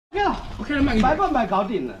了，我开了慢一点，100%搞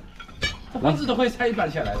定了。房子都会拆一半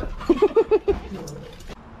下来的。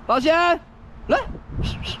老乡，来，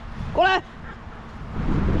过来。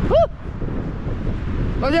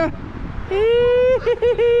老乡，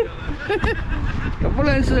都不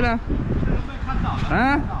认识了。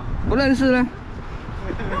啊，不认识了。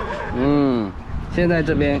现在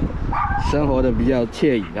这边生活的比较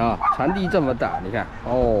惬意啊，场地这么大，你看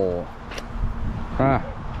哦，啊。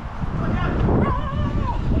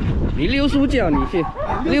 你溜书叫你去，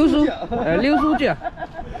溜书叫，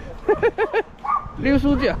溜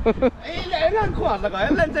书叫。哎，咱看那个，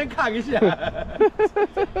认真看一下。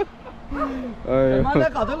妈的，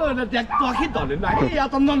搞得那个多起到人来，哎呀，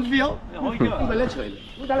当当溜，没来吹了。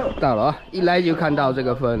到了啊，一来就看到这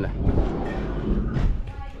个分了。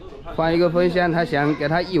放一个分箱，他想给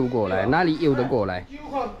他游过来，哪里游得过来？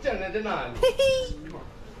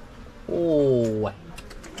哦喂。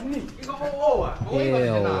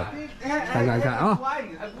 看看看啊！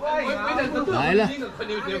来了，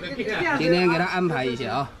今天给他安排一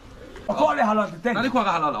下啊。过来好了，哪里看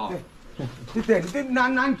个好了哦？对，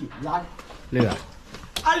难给来。那个，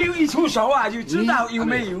阿六一出手啊，就知道有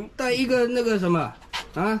没有。带一个那个什么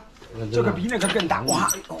啊？这个比那个更大，哇，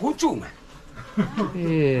好重啊！哎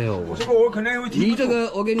呦，这个我可能会提。你这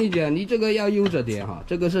个，我跟你讲，你这个要悠着点哈，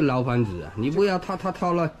这个是老房子啊，你不要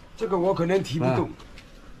掏了。这个我可能提不动。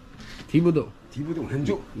 提不动，很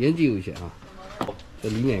重，研究一下啊。这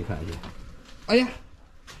里面看一下，哎呀，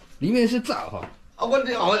里面是灶哈。我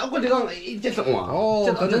这个这种啊。哦，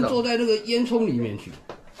可能坐在那个烟囱里面去。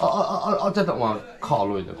这种啊，考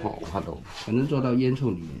虑的看到。可能坐到烟囱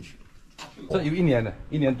里面去。这有1年了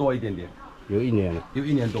，1年多一点点。有1年了。有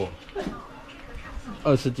1年多。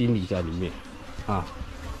20斤米在里面，啊。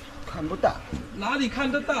看不到。哪里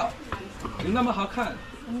看得到？有那么好看？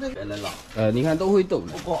 你看都会动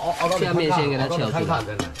的。下面先给它敲出来。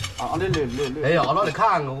哎呀，熬到你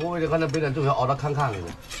看，我就看到别人就要熬到看的。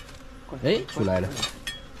哎，出来了。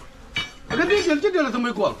那你这个怎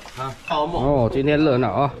么过啊？好嘛。哦，今天热闹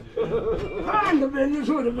啊。看着别人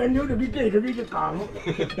说的，别人就比这个刚。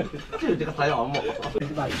就这个才好嘛。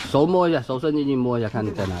手摸一下，手伸进去摸一下，看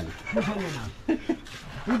你在哪里。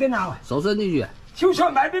你在哪？手伸进去。就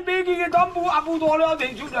算买的北京的当不不多了，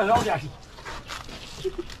人就在老家去。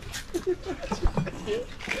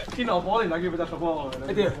 見老婆你嗱叫佢就十波，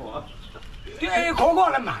一啲啲嗰個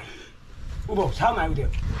嚟賣，唔炒賣嗰條。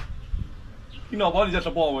見老婆你就十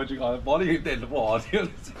波喎，最近波你定十波啊！屌，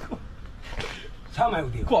炒賣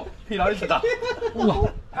嗰條。過，去哪裡食啊？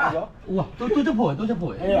哇，都是破，都是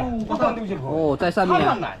破。哎呀，不断都是破。哦，在上面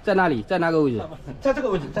啊，在哪里？在哪个位置？在这个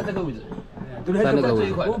位置，在这个位置。在那个位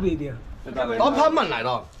置。我不一定。老潘们來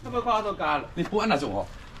咯。咁咪跨到價啦？你搬哪做嗬？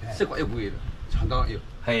識鬼會啦，長到要。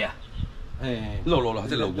係啊。 漏了，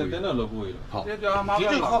這漏過。真係漏過了。好。這就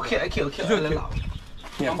好開，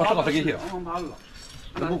你發這個飛機條。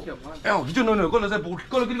哎呦，就那個那在不，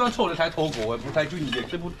嗰個地方抽的才透過，不太準的，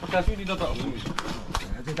這不太準的都到。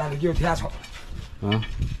這大的就跳槽。啊，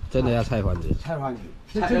真的要拆房子。拆房子。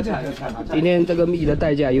拆。今天這個蜜的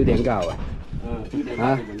代價有點高啊。有點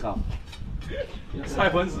高。拆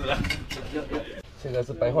房子了。現在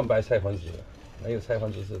是100%拆房子了。 没有拆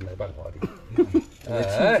房子是没办法的。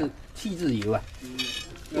气质油啊！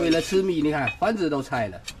为了吃蜜，你看房子都拆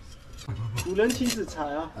了。主人亲自拆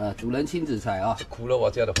啊！主人亲自拆啊！苦了我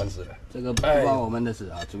家的房子了。这个不关我们的事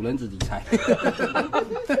啊，主人自己拆。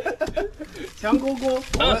强哥哥，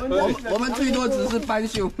我们最多只是搬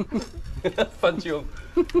凶。搬凶。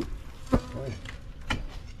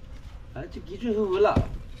哎，这几句好了。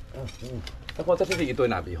我这是一堆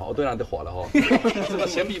那边哈，堆那都花了哈。这个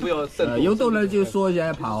钱币不要剩。有动了就说一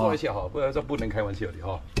下跑啊。说一下哈，不然这不能开玩笑的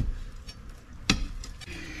哈。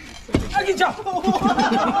哎，你讲。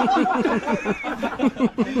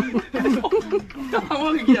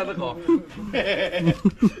我给你讲这个。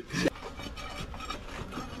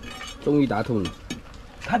终于打通了。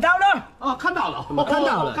看到了。哦，看到了，看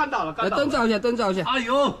到了，看到了，看到了。灯照一下，灯照一下。哎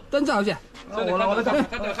呦，灯照一下。我来照，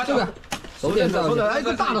这个手电照一下。哎，一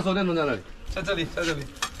个大的手电筒在那里，在这里，在这里。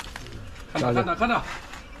看到。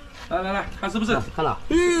来，看是不是？看到。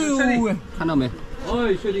确定？看到没？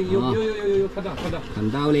哎，确定有，看到。看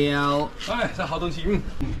到了。哎，这好东西。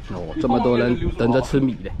哦，这么多人等着吃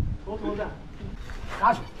米嘞。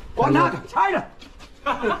拿去，管他的，拆了。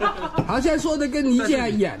好像说的跟你家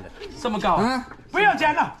一样的。这么高啊？不要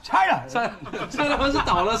讲了，拆了。拆了，还是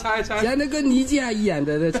倒了拆。讲的跟你家一样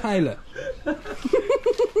的，拆了。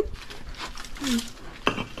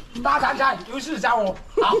大铲铲，有事找我。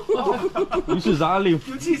好，有事找你。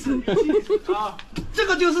有气势啊！这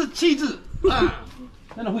个就是气质啊！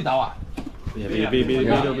真的会倒啊！别！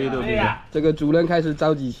这个主人开始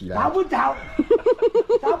着急起来。找不着，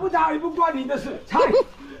找不着也不关你的事，猜。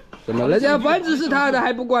怎么？人家房子是他的，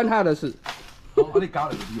还不关他的事？你搞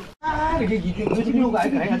了个啊，你个这个爱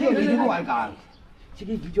看，这个你爱看。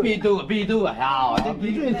比度啊，呀，这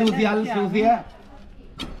比度收些，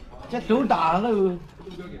这多大了？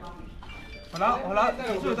好了，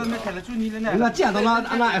所以咱们看得出你的呢。那这样的话，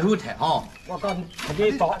那还好睇哦。我讲，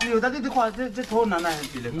这多，这话这头哪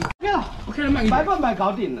比的？呀，我看买100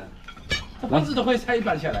搞定了，房子都会拆一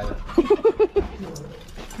半下来的。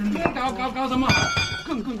搞什么？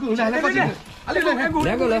更来，两个人，还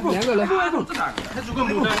足够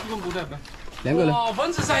补的，两个人。哦，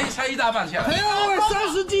房子拆一大半下来。哎呦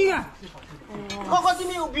，30斤啊！我这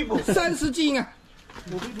边有比不30斤啊！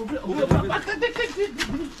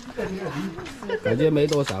感觉没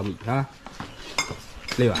多少米啊，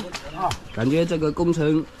对吧？感觉这个工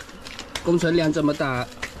程量这么大，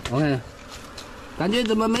我看，感觉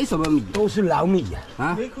怎么没什么米？都是老米呀！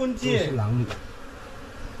啊，没空间，都是老米。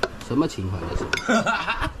什么情况这是？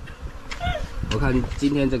我看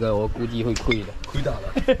今天这个我估计会亏的，亏大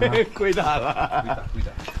了，亏大，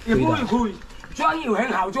也不会亏，赚又很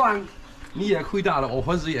好赚。你也亏大了，我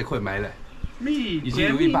房子也快没了。米已经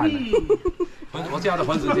有一半了，我家的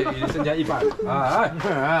房子已经剩下一半了。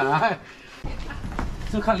哎，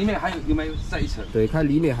这看里面还有没有再一层？对，看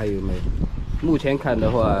里面还有没有。目前看的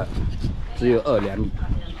话，只有2-2米。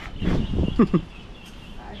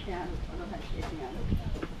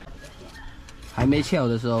还没撬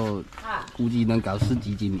的时候，估计能搞10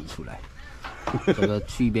几斤米出来，这个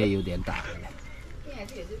区别有点大。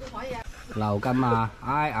老干妈，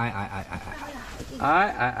哎，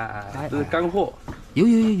这是干货。有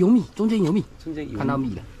米，中间有米，看到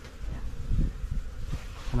米了，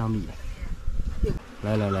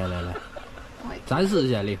来，展示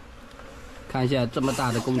一下六，看一下这么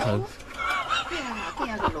大的工程。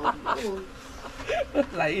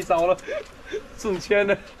来一招了，中签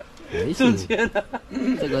了，中签了。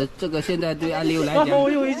这个现在对阿六来讲，我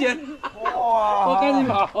有一件。哇！我赶紧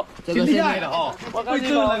跑，这个现在的哦，我赶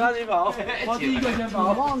紧跑，我第一个先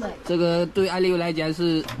跑。这个对阿六来讲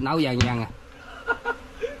是挠痒痒啊。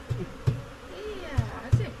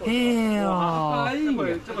哎呦，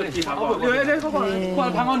这么挺好，过来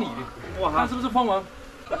看看你，哇，看是不是蜂王？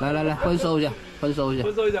来，分收一下。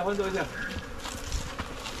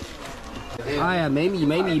哎呀，没米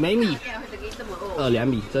，2-2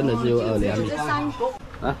米，真的只有2-2米。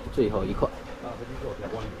啊，最后一块，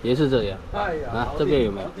也是这样。啊，这边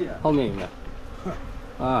有没有？后面有没有？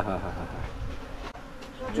啊，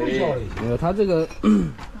最小的，没有，它这个，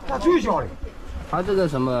它最小的，它这个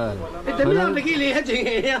什么？怎么样？你给你还整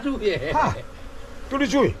一下注意，都是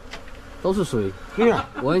水，都是水。对啊，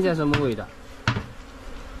闻一下什么味道？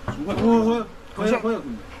我好像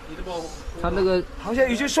它那个好像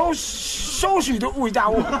有些烧水的味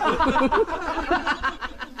道。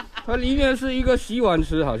它里面是一个洗碗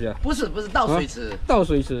池，好像不是倒水池，倒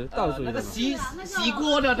水池，那个洗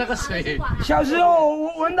锅的那个水。小时候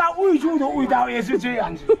我闻到味素的味道也是这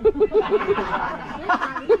样子。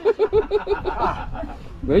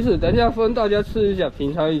没事，等一下分大家吃一下，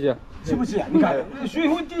品尝一下，是不是啊？你看水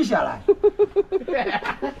会滴下来。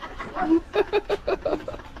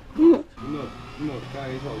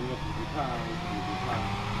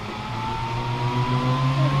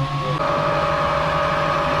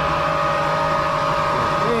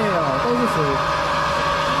都是水。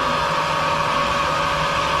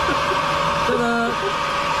这个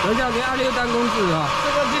等一下给阿六当工资啊。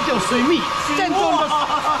这个就叫水蜜，正宗的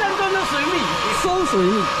水蜜，收水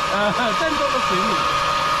蜜。正宗的水蜜。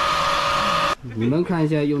你们看一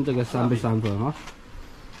下用这个3不3分啊？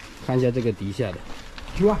看一下这个底下的。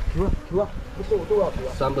抽啊，都要抽啊。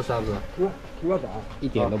 3不3分？抽啊，一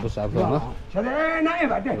点都不3分啊。小的拿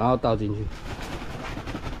100对。然后倒进去。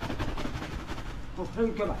这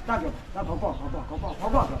个吧，大个吧，大头抱，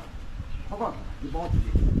你包自己。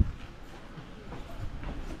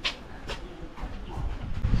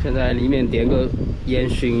现在里面点个烟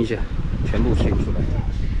熏一下，全部熏出来。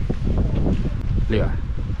6啊，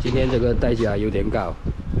今天这个代价有点高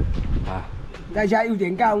啊。代价有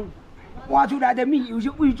点高，挖出来的蜜有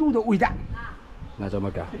些喂猪的味道。那这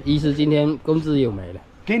么高？意思今天工资又没了。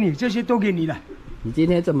给你，这些都给你了。你今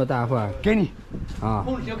天这么大方，给你。啊，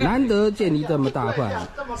难得见你这么大方。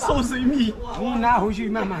收水蜜，你拿回去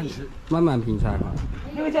慢慢吃，慢慢品尝。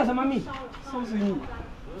那个叫什么蜜？收水蜜。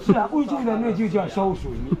是啊，喂猪的那就叫收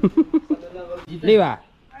水蜜。6啊，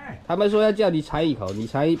他们说要叫你尝一口，你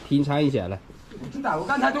品尝一下来。我知道，我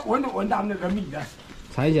刚才都闻到那个蜜了。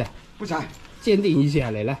尝一下。不尝。鉴定一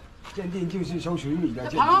下来。鉴定就是收水蜜的。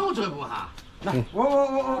泡着不哈？来，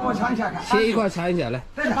我尝一下看。切一块尝一下，来。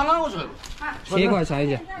再尝尝我说。切一块尝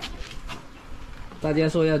一下。大家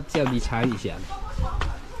说要叫你尝一下。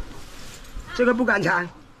这个不敢尝。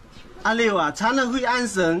阿六啊，尝了会安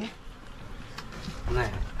神。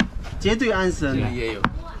哎，绝对安神。这个也有。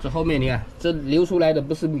这后面你看，这流出来的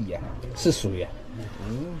不是米啊，是水啊。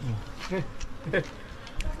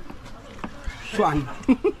酸。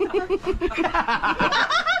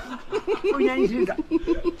不严肃的。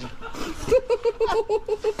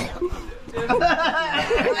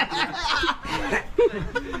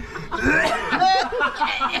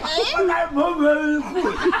来我们户。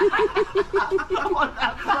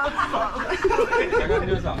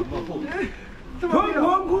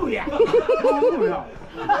澎湖呀，澎湖呀。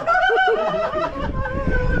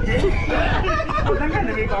我等下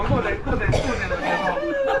就未讲，我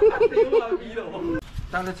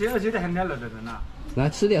但是这的很了的人呐。来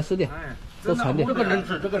吃掉，吃掉，都尝掉。这个能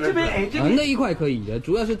吃，这个能吃。这边这边那一块可以的，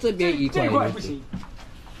主要是这边一块。这块不行。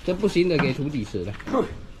这不行的给徒弟吃的。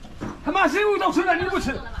他妈师傅都吃了，你不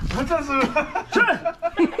吃？我这是吃。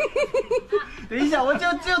等一下，我就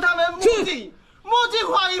他们墨镜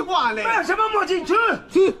画一画嘞。什么墨镜？吃。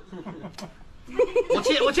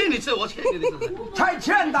我欠你吃，我欠你吃。才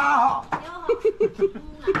欠打哈。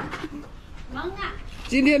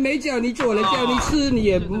今天没叫你做了，叫你吃你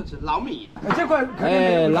也不。老米。这块。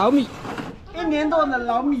哎，老米。1年多的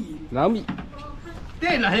老米。老米。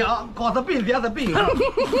对了呀，搞得病别的病。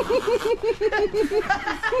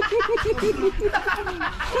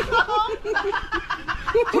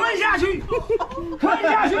吞下去，吞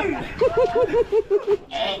下去。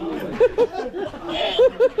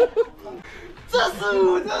这师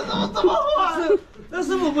傅怎么画？这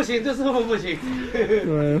师傅不行，这师傅不行。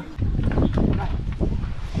嗯。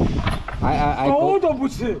哎，狗都不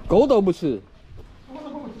吃，狗都不吃。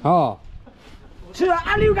哦。吃啊，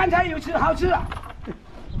阿六刚才有吃，好吃啊。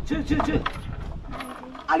吃。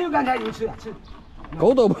阿六刚才有吃啊，吃。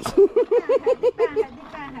狗都不吃。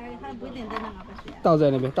倒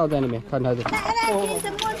在那边，看他的。来，给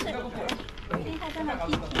什么吃？给他正好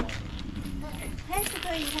提提。还是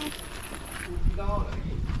可以的。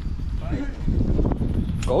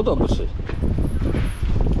狗都不吃。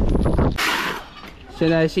现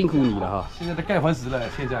在辛苦你了哈。现在在盖环石了，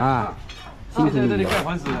现在啊，辛苦你了。这里盖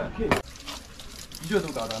环石了，热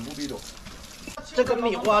度高的，目的多。这个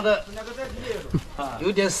米挖的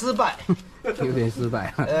有点失败，有点失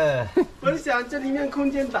败。我想这里面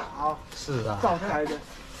空间大，是啊，造出来的。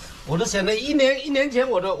我都想了1年前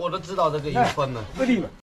我都知道这个有分了。